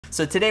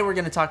So today we're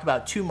going to talk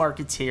about two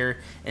markets here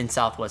in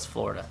Southwest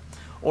Florida,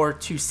 or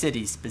two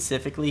cities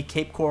specifically,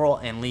 Cape Coral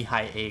and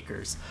Lehigh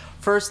Acres.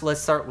 First, let's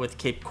start with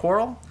Cape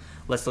Coral.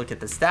 Let's look at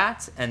the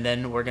stats, and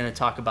then we're going to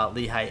talk about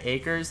Lehigh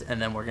Acres,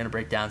 and then we're going to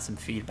break down some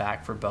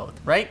feedback for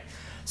both, right?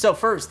 So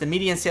first, the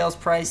median sales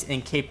price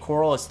in Cape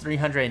Coral is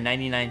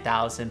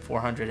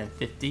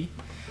 $399,450.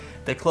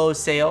 The closed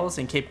sales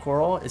in Cape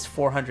Coral is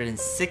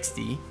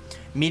 460.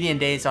 Median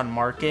days on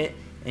market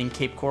in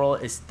Cape Coral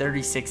is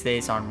 36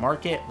 days on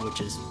market,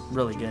 which is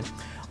really good.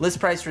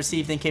 List price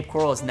received in Cape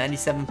Coral is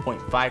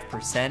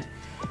 97.5%.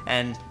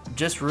 And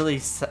just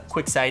really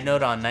quick side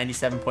note on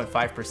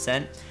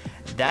 97.5%,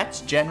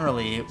 that's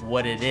generally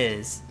what it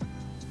is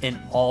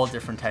in all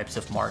different types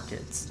of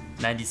markets,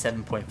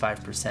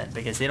 97.5%,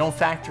 because they don't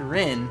factor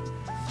in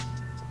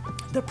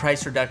the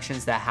price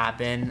reductions that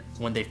happen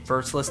when they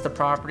first list the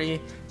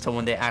property to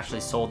when they actually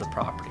sold the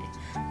property.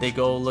 They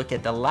go look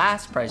at the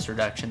last price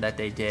reduction that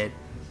they did,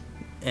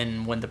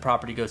 and when the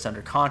property goes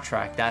under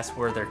contract, that's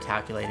where they're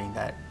calculating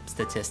that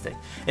statistic.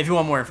 If you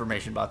want more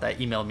information about that,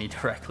 email me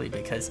directly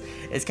because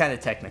it's kind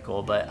of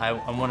technical, but I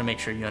want to make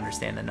sure you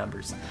understand the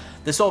numbers.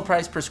 The sold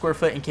price per square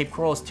foot in Cape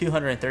Coral is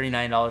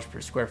 $239 per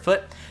square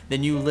foot. The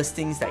new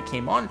listings that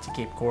came on to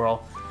Cape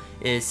Coral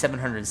is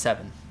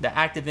 707. The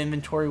active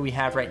inventory we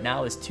have right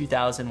now is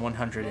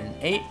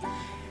 2,108.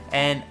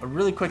 And a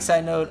really quick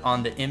side note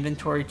on the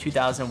inventory,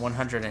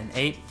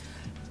 2,108.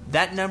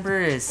 That number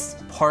is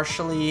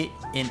partially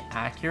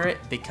inaccurate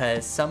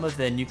because some of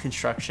the new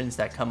constructions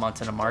that come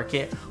onto the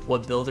market,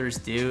 what builders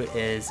do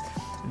is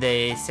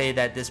they say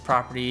that this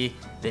property,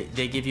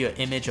 they give you an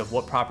image of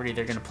what property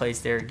they're going to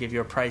place there, give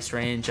you a price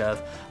range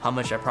of how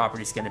much that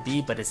property is going to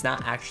be, but it's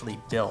not actually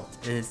built.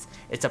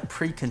 It's a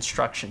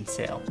pre-construction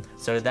sale.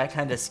 So that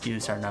kind of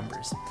skews our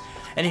numbers.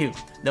 Anywho,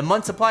 the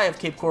month supply of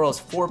Cape Coral is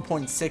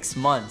 4.6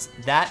 months.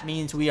 That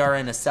means we are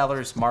in a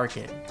seller's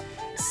market.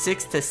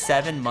 6 to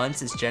 7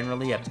 months is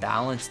generally a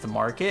balanced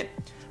market.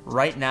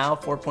 Right now,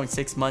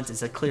 4.6 months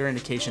is a clear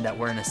indication that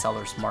we're in a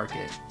seller's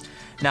market.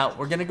 Now,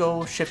 we're gonna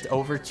go shift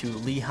over to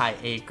Lehigh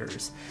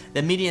Acres.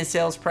 The median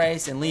sales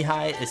price in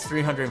Lehigh is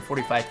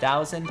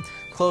 $345,000.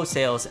 Closed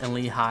sales in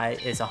Lehigh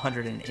is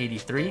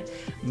 183.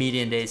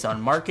 Median days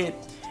on market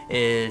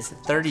is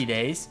 30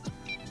 days,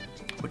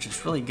 which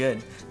is really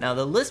good. Now,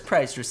 the list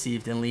price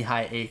received in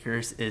Lehigh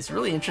Acres is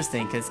really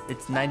interesting because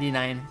it's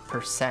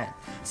 99%.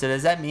 So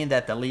does that mean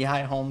that the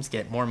Lehigh homes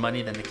get more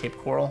money than the Cape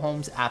Coral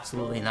homes?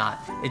 Absolutely not.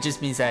 It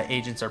just means that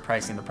agents are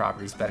pricing the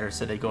properties better,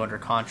 so they go under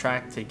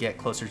contract to get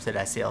closer to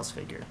that sales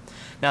figure.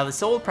 Now, the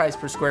sold price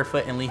per square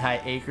foot in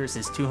Lehigh Acres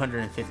is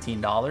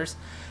 $215.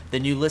 The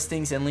new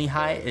listings in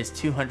Lehigh is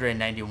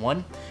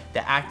 291.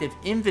 The active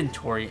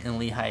inventory in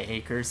Lehigh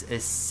Acres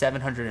is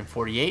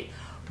 748.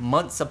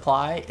 Month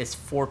supply is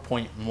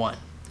 4.1.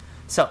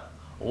 So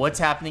what's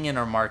happening in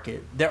our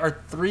market? There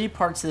are three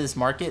parts of this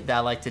market that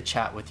I like to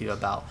chat with you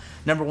about.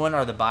 Number one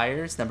are the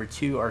buyers, number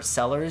two are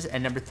sellers,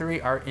 and number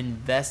three are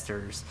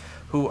investors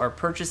who are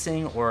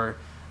purchasing or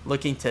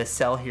looking to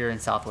sell here in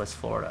Southwest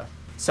Florida.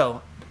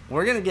 So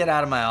we're gonna get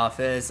out of my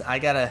office. I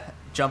gotta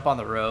jump on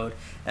the road.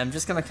 And I'm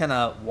just gonna kind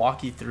of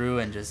walk you through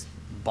and just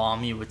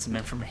bomb you with some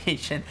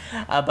information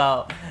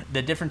about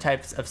the different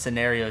types of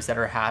scenarios that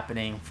are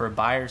happening for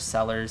buyers,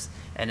 sellers,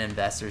 and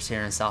investors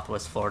here in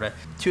Southwest Florida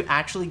to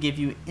actually give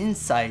you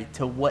insight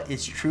to what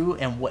is true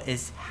and what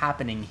is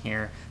happening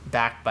here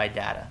backed by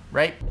data,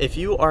 right? If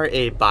you are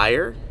a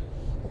buyer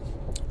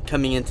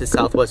coming into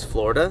Southwest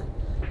Florida,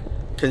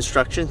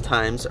 construction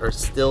times are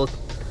still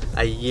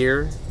a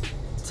year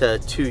to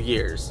 2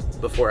 years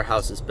before a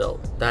house is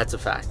built. That's a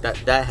fact.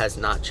 That has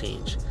not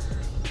changed.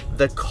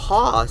 The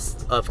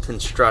cost of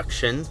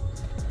construction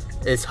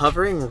is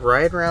hovering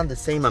right around the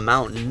same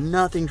amount.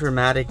 Nothing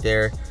dramatic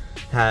there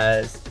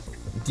has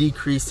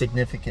decreased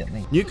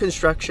significantly. New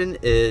construction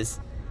is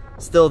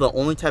still the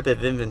only type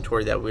of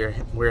inventory that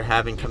we're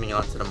having coming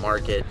onto the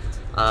market,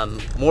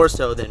 more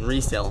so than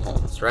resale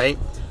homes, right?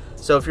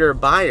 So if you're a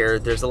buyer,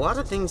 there's a lot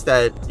of things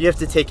that you have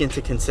to take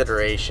into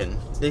consideration.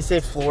 They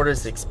say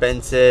Florida's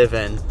expensive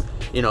and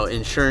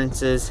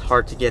insurance is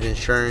hard to get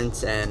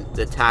insurance and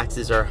the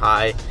taxes are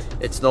high.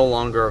 It's no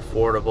longer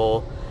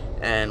affordable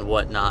and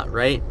whatnot,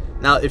 right?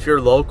 Now, if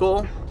you're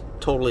local,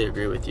 totally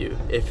agree with you.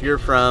 If you're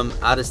from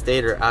out of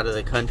state or out of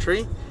the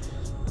country,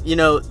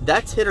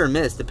 that's hit or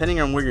miss depending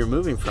on where you're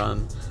moving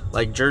from.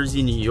 Like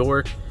Jersey, New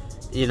York,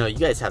 you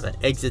guys have an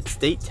exit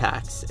state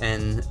tax,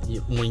 and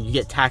when you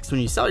get taxed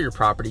when you sell your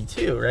property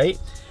too, right?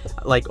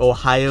 Like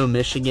Ohio,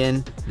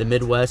 Michigan, the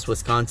Midwest,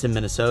 Wisconsin,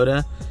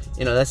 Minnesota,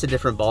 that's a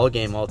different ball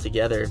game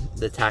altogether.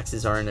 The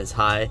taxes aren't as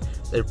high.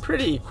 They're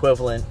pretty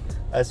equivalent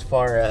as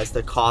far as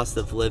the cost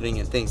of living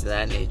and things of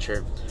that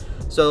nature.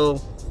 So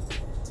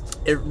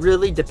it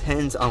really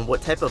depends on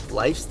what type of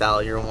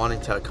lifestyle you're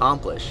wanting to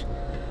accomplish.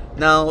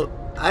 Now,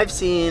 I've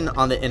seen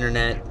on the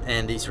internet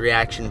and these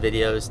reaction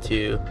videos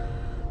to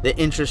the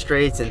interest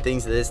rates and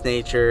things of this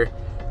nature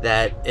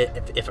that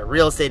if a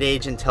real estate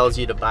agent tells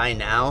you to buy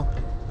now,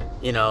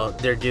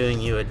 they're doing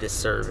you a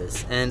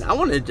disservice. And I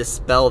want to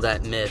dispel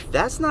that myth.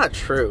 That's not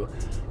true.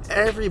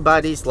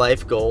 everybody's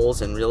life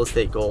goals and real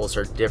estate goals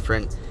are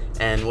different,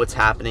 and what's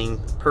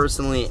happening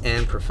personally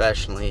and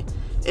professionally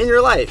in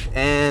your life.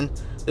 And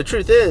the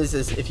truth is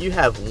if you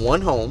have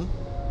one home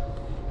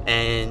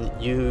and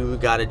you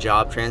got a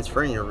job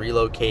transfer and you're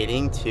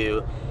relocating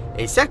to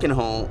a second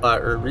home,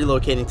 or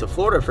relocating to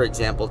Florida, for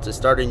example, to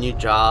start a new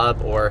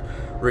job or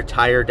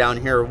retire down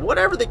here, or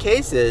whatever the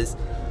case is,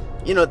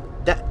 you know,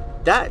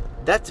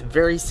 that's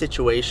very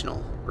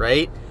situational,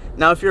 right?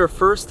 Now, if you're a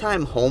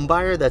first-time home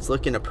buyer that's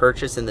looking to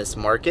purchase in this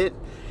market,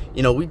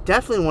 you know, we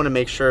definitely want to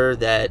make sure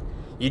that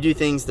you do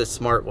things the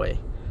smart way.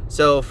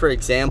 So, for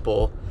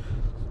example,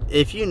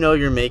 if you know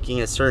you're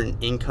making a certain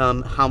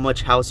income, how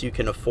much house you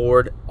can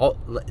afford, all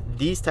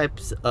these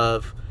types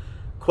of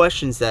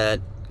questions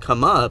that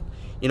come up,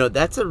 you know,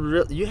 that's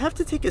you have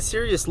to take a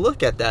serious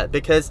look at that,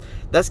 because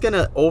that's going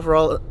to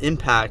overall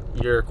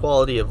impact your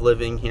quality of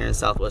living here in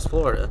Southwest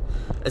Florida,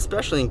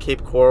 especially in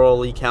Cape Coral,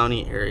 Lee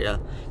County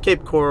area.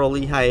 Cape Coral,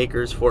 Lehigh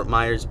Acres, Fort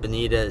Myers,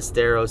 Bonita,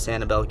 Estero,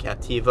 Sanibel,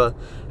 Captiva.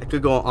 I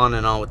could go on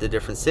and on with the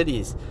different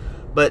cities,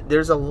 but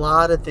there's a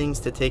lot of things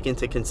to take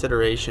into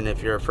consideration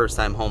if you're a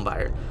first-time home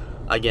buyer.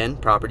 Again,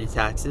 property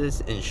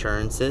taxes,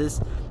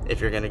 insurances, if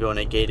you're going to go in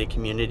a gated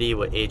community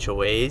with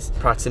HOAs,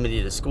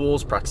 proximity to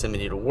schools,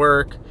 proximity to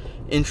work,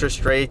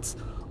 interest rates,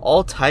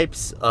 all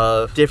types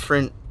of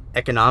different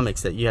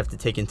economics that you have to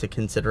take into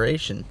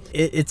consideration.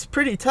 It's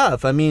pretty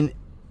tough. I mean,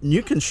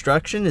 new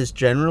construction is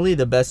generally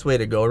the best way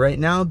to go right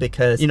now,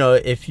 because, you know,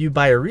 if you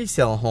buy a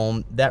resale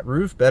home, that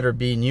roof better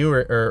be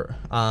newer or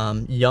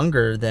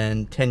younger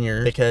than 10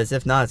 years, because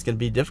if not, it's going to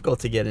be difficult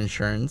to get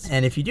insurance.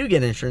 And if you do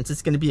get insurance,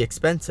 it's going to be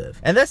expensive.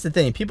 And that's the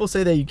thing. People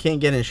say that you can't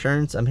get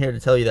insurance. I'm here to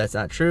tell you that's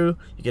not true.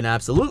 You can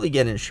absolutely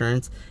get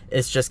insurance.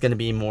 It's just going to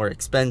be more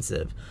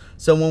expensive.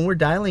 So when we're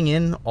dialing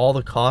in all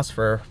the costs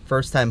for a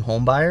first-time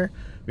home buyer,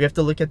 we have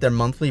to look at their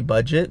monthly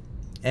budget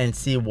and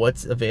see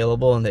what's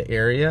available in the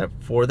area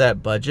for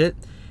that budget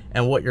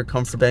and what you're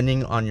comfortable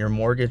spending on your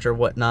mortgage or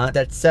whatnot.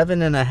 That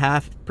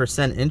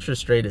 7.5%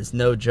 interest rate is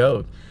no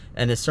joke,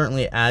 and it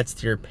certainly adds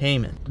to your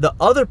payment. The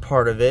other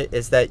part of it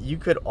is that you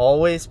could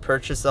always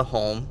purchase a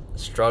home,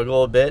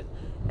 struggle a bit,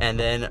 and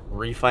then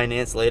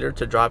refinance later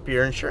to drop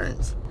your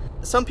insurance.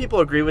 Some people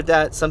agree with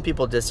that, some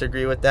people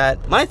disagree with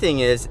that. My thing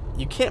is,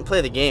 you can't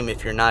play the game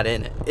if you're not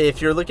in it.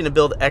 If you're looking to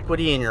build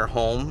equity in your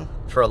home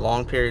for a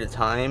long period of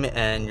time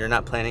and you're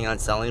not planning on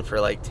selling for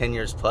like 10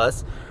 years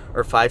plus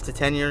or 5 to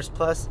 10 years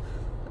plus,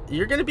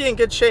 you're going to be in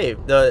good shape.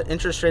 The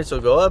interest rates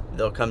will go up,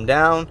 they'll come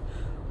down.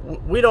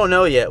 We don't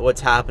know yet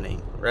what's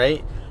happening,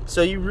 right?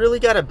 So you really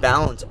got to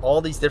balance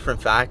all these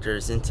different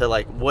factors into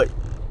like what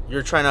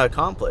you're trying to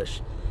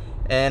accomplish.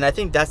 And I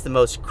think that's the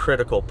most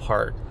critical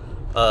part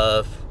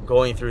of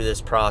going through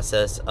this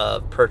process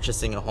of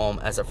purchasing a home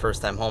as a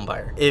first-time home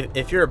buyer.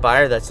 If you're a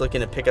buyer that's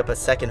looking to pick up a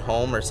second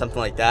home or something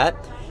like that,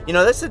 you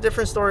know, that's a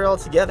different story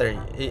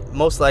altogether.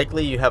 Most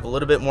likely you have a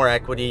little bit more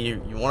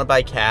equity, you want to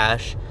buy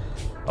cash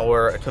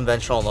or a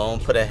conventional loan,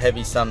 put a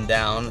heavy sum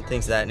down,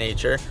 things of that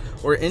nature,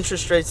 where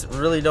interest rates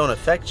really don't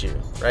affect you,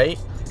 right?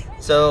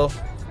 So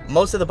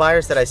most of the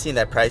buyers that I see in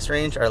that price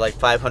range are like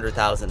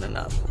 $500,000 and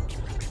up.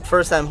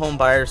 First-time home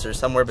buyers are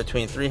somewhere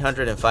between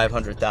 $300,000 and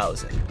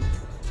 $500,000.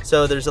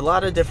 So there's a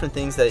lot of different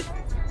things that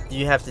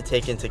you have to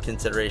take into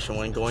consideration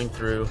when going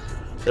through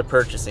the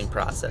purchasing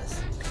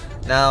process.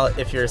 Now,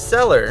 if you're a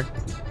seller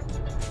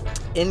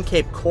in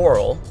Cape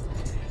Coral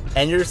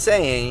and you're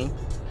saying,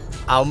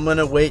 I'm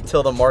gonna wait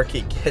till the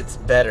market gets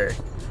better,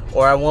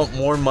 or I want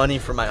more money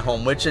for my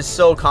home, which is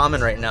so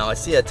common right now. I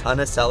see a ton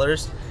of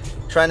sellers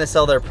trying to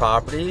sell their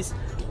properties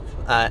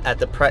at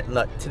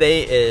the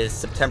today is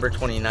September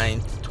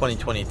 29th,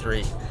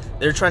 2023.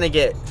 They're trying to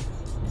get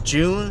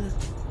June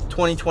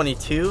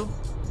 2022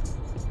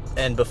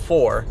 and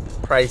before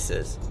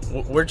prices.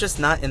 We're just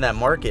not in that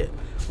market.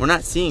 We're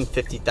not seeing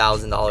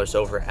 $50,000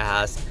 over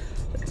ask,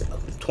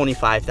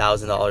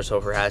 $25,000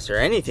 over ask, or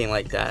anything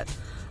like that,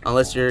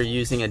 unless you're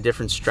using a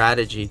different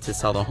strategy to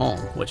sell the home,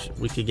 which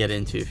we could get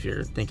into if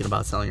you're thinking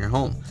about selling your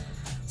home.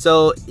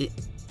 So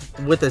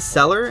with a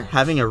seller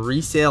having a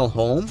resale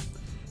home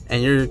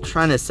and you're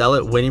trying to sell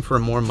it waiting for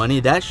more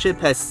money, that ship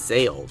has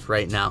sailed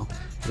right now.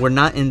 We're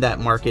not in that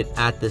market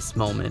at this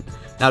moment.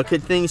 Now,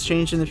 could things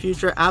change in the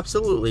future?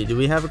 Absolutely. Do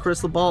we have a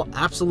crystal ball?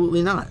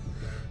 Absolutely not.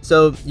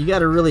 So you got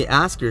to really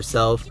ask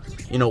yourself,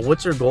 you know,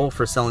 what's your goal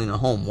for selling a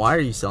home? Why are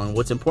you selling?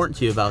 What's important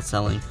to you about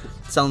selling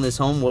this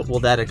home? What will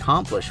that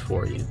accomplish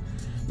for you?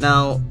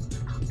 Now,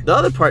 the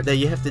other part that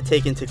you have to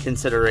take into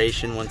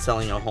consideration when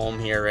selling a home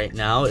here right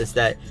now is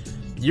that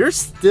you're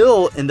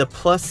still in the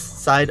plus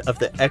side of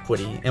the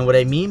equity. And what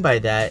I mean by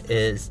that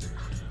is,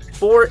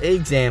 for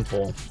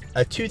example,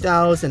 a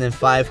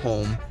 2005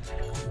 home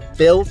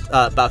built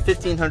about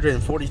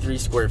 1,543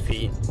 square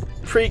feet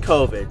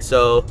pre-COVID.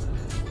 So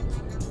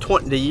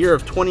the year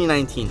of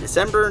 2019,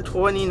 December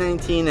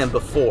 2019 and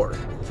before,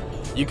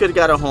 you could have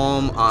got a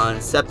home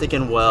on septic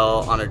and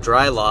well on a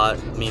dry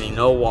lot, meaning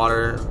no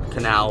water,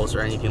 canals,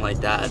 or anything like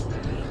that,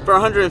 for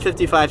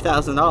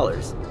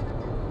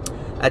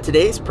 $155,000. At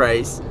today's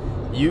price,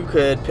 you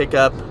could pick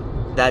up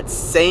that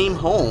same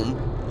home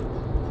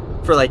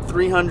for like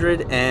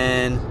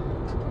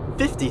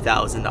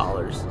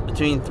 $350,000,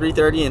 between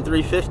 $330 and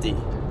 $350,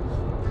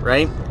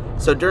 right?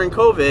 So during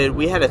COVID,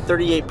 we had a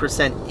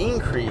 38%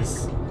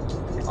 increase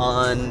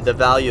on the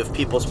value of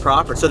people's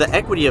property. So the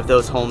equity of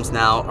those homes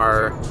now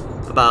are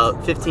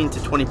about 15 to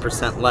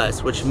 20%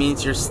 less, which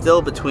means you're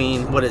still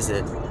between, what is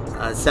it,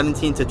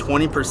 17 to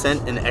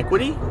 20% in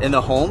equity in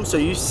the home. So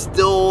you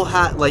still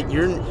had, like,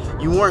 your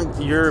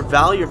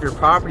value of your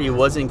property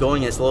wasn't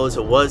going as low as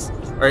it was,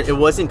 or it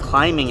wasn't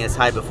climbing as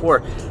high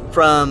before.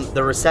 From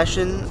the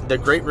recession, the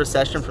Great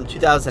Recession from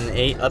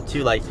 2008 up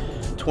to like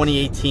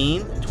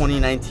 2018,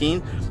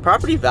 2019,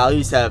 property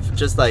values have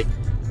just like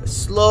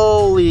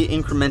slowly,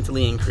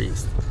 incrementally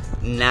increased.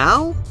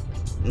 Now,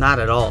 not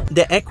at all.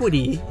 The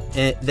equity,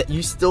 that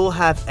you still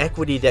have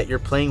equity that you're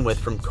playing with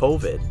from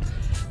COVID.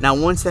 Now,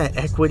 once that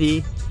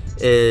equity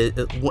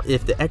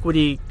if the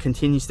equity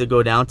continues to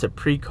go down to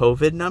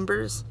pre-COVID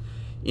numbers,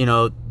 you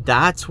know,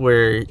 that's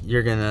where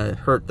you're gonna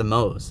hurt the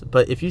most.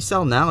 But if you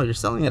sell now, you're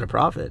selling at a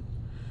profit.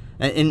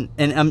 And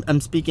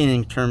I'm speaking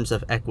in terms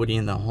of equity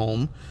in the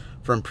home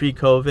from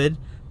pre-COVID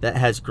that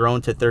has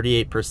grown to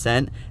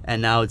 38%,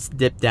 and now it's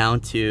dipped down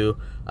to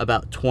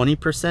about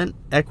 20%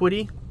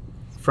 equity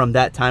from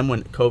that time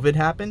when COVID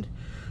happened.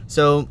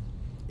 So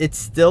it's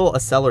still a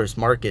seller's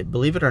market.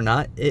 Believe it or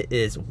not, it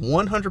is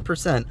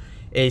 100%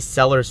 a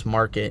seller's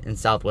market in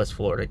Southwest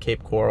Florida,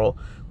 Cape Coral,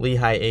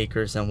 Lehigh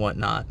Acres, and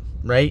whatnot,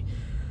 right?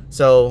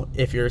 So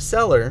if you're a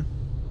seller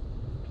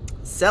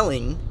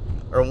selling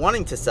or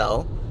wanting to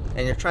sell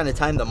and you're trying to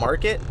time the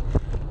market,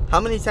 how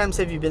many times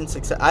have you been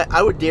successful?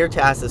 I would dare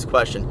to ask this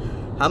question.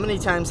 How many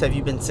times have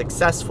you been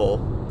successful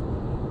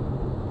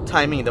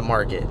timing the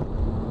market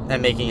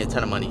and making a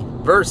ton of money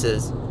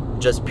versus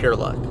just pure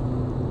luck,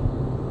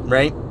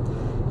 right?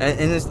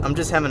 And I'm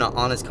just having an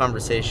honest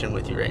conversation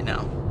with you right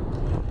now.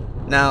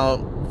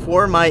 Now,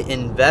 for my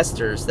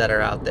investors that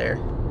are out there,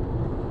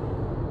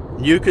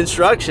 new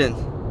construction,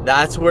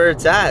 that's where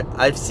it's at.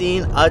 I've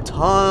seen a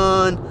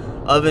ton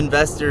of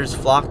investors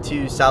flock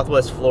to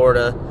Southwest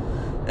Florida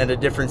and the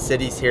different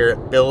cities here,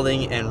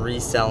 building and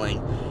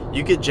reselling.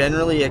 You could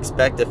generally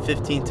expect a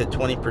 15 to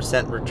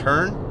 20%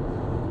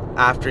 return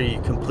after you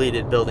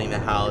completed building the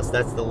house.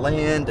 That's the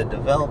land, the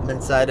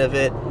development side of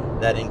it.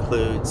 That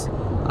includes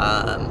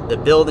the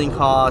building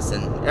costs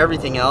and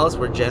everything else.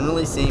 We're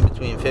generally seeing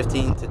between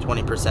 15 to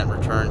 20%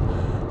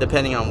 return,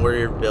 depending on where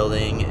you're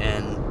building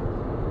and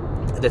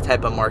the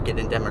type of market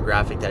and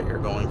demographic that you're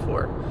going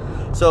for.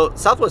 So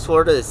Southwest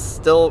Florida is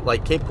still,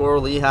 like Cape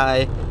Coral,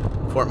 Lehigh,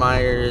 Fort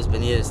Myers,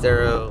 Bonita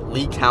Estero,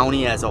 Lee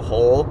County as a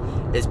whole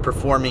is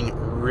performing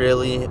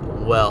really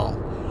well.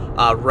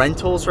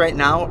 Rentals right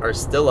now are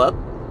still up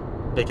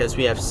because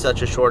we have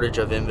such a shortage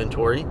of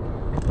inventory.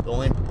 The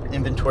only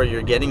inventory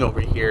you're getting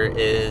over here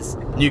is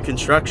new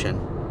construction.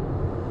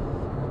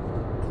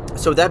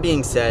 So with that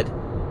being said,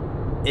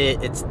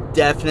 it's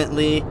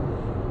definitely,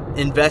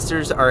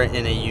 investors are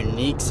in a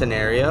unique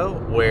scenario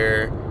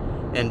where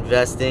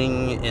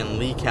investing in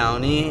Lee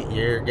County,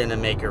 you're gonna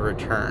make a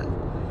return.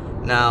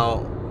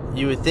 Now,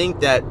 you would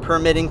think that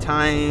permitting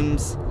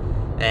times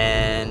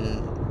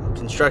and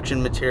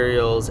construction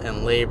materials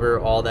and labor,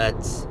 all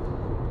that's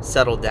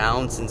settled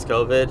down since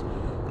COVID.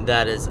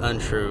 That is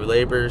untrue.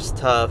 Labor's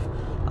tough.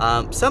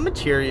 Some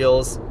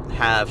materials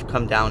have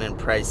come down in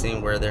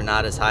pricing where they're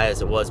not as high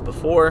as it was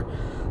before,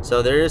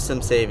 so there is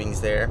some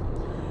savings there.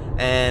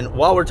 And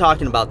while we're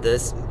talking about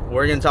this,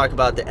 we're going to talk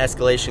about the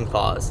escalation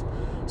clause.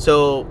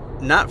 So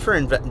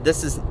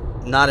this is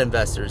not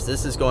investors.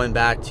 This is going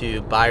back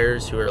to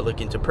buyers who are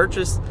looking to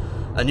purchase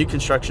a new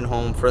construction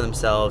home for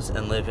themselves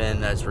and live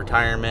in as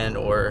retirement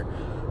or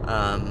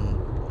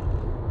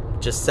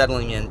just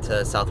settling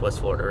into Southwest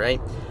Florida,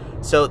 right?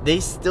 So they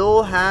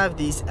still have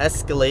these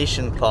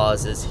escalation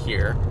clauses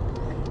here.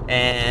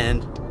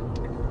 And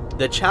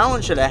the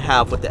challenge that I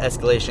have with the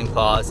escalation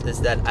clause is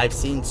that I've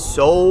seen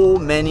so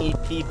many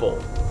people,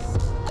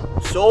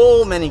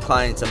 so many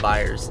clients and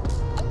buyers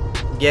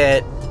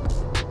get,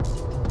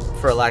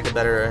 for a lack of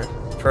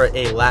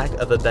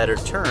a better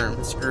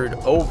term, screwed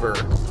over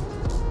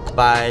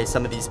by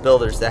some of these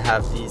builders that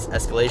have these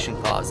escalation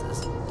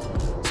clauses.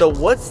 So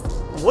what's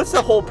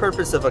the whole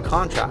purpose of a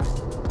contract?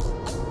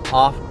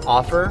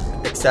 Offer,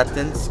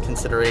 acceptance,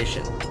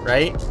 consideration,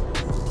 right?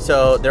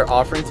 So they're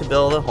offering to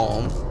build a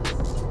home.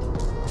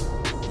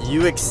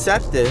 You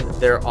accepted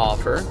their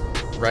offer,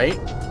 right?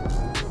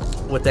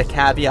 With the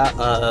caveat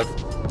of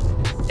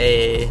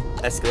a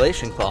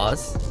escalation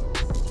clause,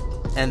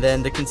 and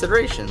then the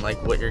consideration,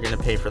 like what you're going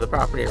to pay for the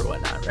property or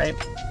whatnot, right?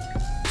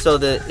 So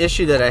the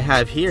issue that I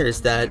have here is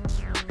that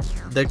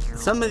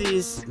some of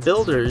these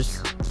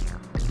builders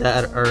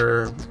that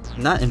are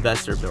not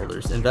investor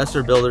builders.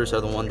 Investor builders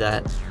are the one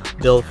that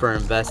build for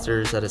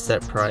investors at a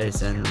set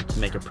price and to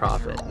make a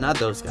profit. Not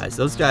those guys.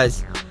 Those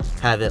guys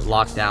have it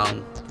locked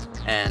down,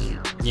 and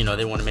you know,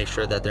 they want to make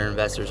sure that their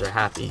investors are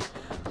happy.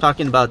 I'm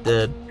talking about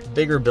the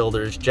bigger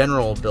builders,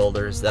 general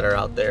builders that are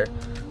out there.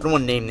 I don't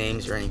want to name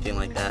names or anything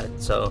like that.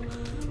 So,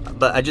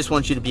 but I just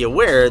want you to be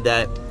aware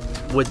that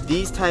with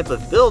these type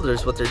of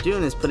builders, what they're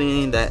doing is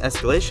putting in that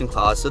escalation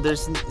clause. So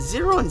there's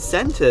zero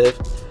incentive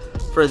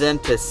for them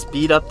to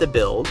speed up the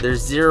build.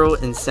 There's zero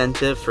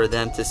incentive for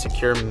them to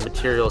secure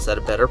materials at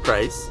a better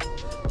price.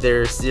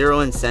 There's zero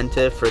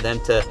incentive for them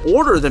to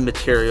order the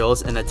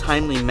materials in a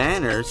timely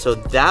manner, so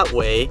that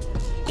way,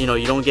 you know,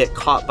 you don't get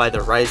caught by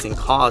the rising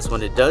costs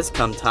when it does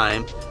come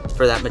time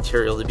for that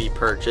material to be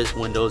purchased,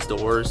 windows,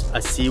 doors,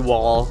 a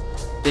seawall,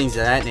 things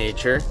of that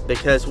nature.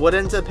 Because what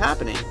ends up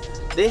happening,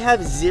 they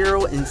have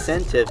zero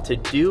incentive to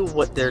do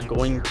what they're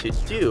going to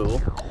do,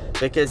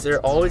 because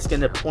they're always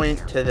going to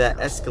point to that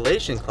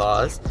escalation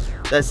clause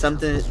that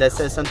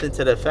says something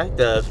to the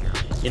effect of,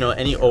 you know,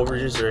 any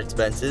overages or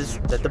expenses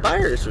that the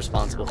buyer is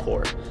responsible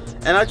for.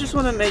 And I just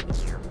want to make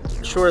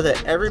sure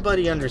that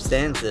everybody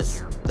understands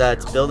this,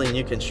 that's building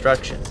new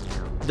construction.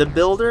 The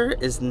builder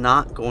is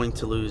not going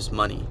to lose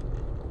money.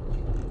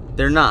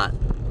 They're not.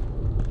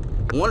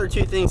 One or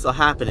two things will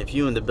happen if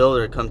you and the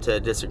builder come to a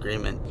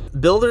disagreement.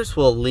 Builders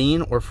will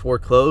lien or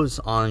foreclose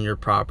on your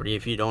property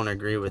if you don't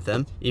agree with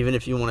them. Even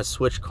if you want to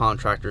switch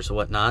contractors or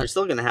whatnot, you're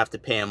still going to have to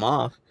pay them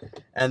off.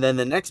 And then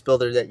the next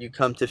builder that you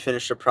come to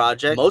finish a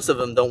project, most of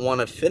them don't want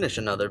to finish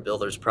another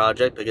builder's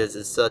project because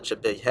it's such a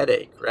big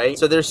headache, right?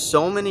 So there's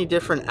so many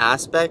different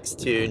aspects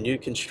to new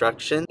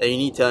construction that you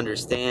need to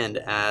understand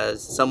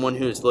as someone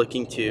who's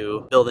looking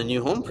to build a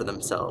new home for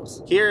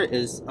themselves. Here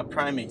is a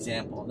prime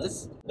example.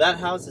 That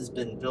house has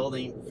been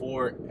building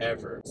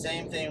forever.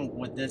 Same thing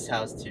with this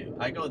house too.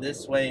 I go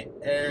this way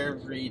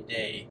every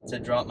day to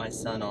drop my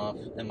son off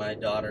and my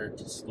daughter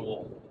to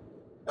school.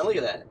 And look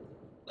at that.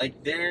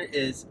 Like, there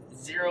is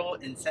zero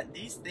incentive.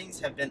 These things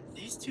have been,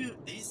 these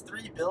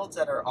three builds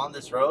that are on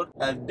this road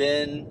have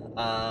been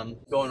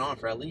going on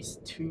for at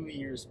least 2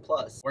 years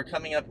plus. We're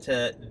coming up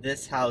to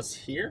this house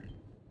here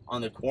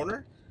on the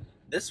corner.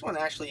 This one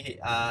actually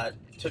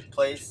took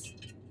place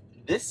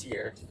this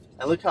year,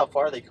 and look how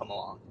far they come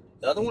along.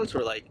 The other ones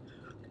were like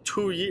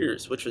 2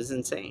 years, which was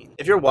insane.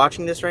 If you're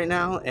watching this right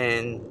now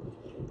and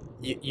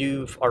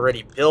you've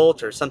already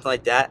built or something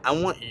like that, I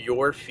want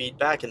your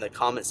feedback in the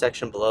comment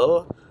section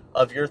below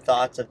of your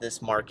thoughts of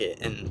this market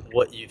and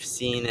what you've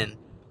seen and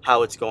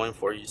how it's going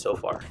for you so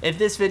far. If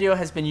this video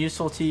has been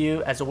useful to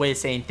you as a way of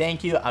saying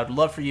thank you, I would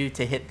love for you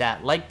to hit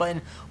that like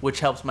button, which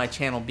helps my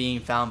channel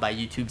being found by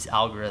YouTube's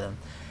algorithm.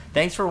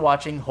 Thanks for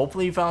watching.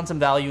 Hopefully you found some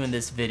value in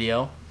this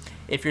video.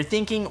 If you're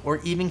thinking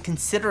or even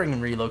considering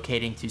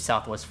relocating to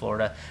Southwest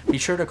Florida, be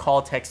sure to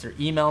call, text, or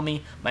email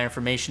me. My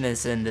information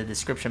is in the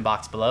description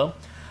box below.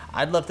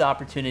 I'd love the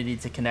opportunity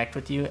to connect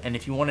with you, and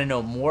if you want to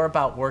know more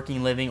about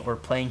working, living, or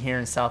playing here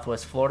in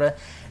Southwest Florida,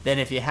 then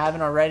if you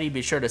haven't already,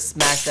 be sure to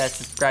smash that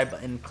subscribe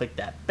button and click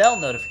that bell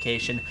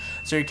notification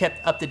so you're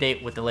kept up to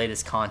date with the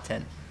latest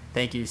content.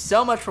 Thank you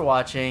so much for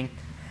watching,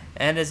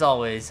 and as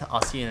always,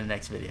 I'll see you in the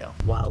next video.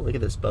 Wow, look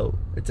at this boat.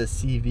 It's a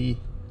CV.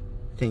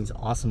 Thing's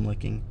awesome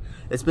looking.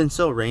 It's been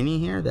so rainy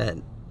here that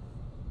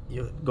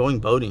going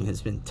boating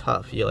has been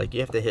tough. You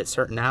have to hit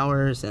certain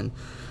hours, and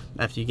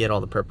after you get all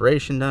the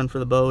preparation done for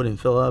the boat and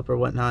fill up or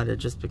whatnot, it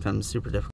just becomes super difficult.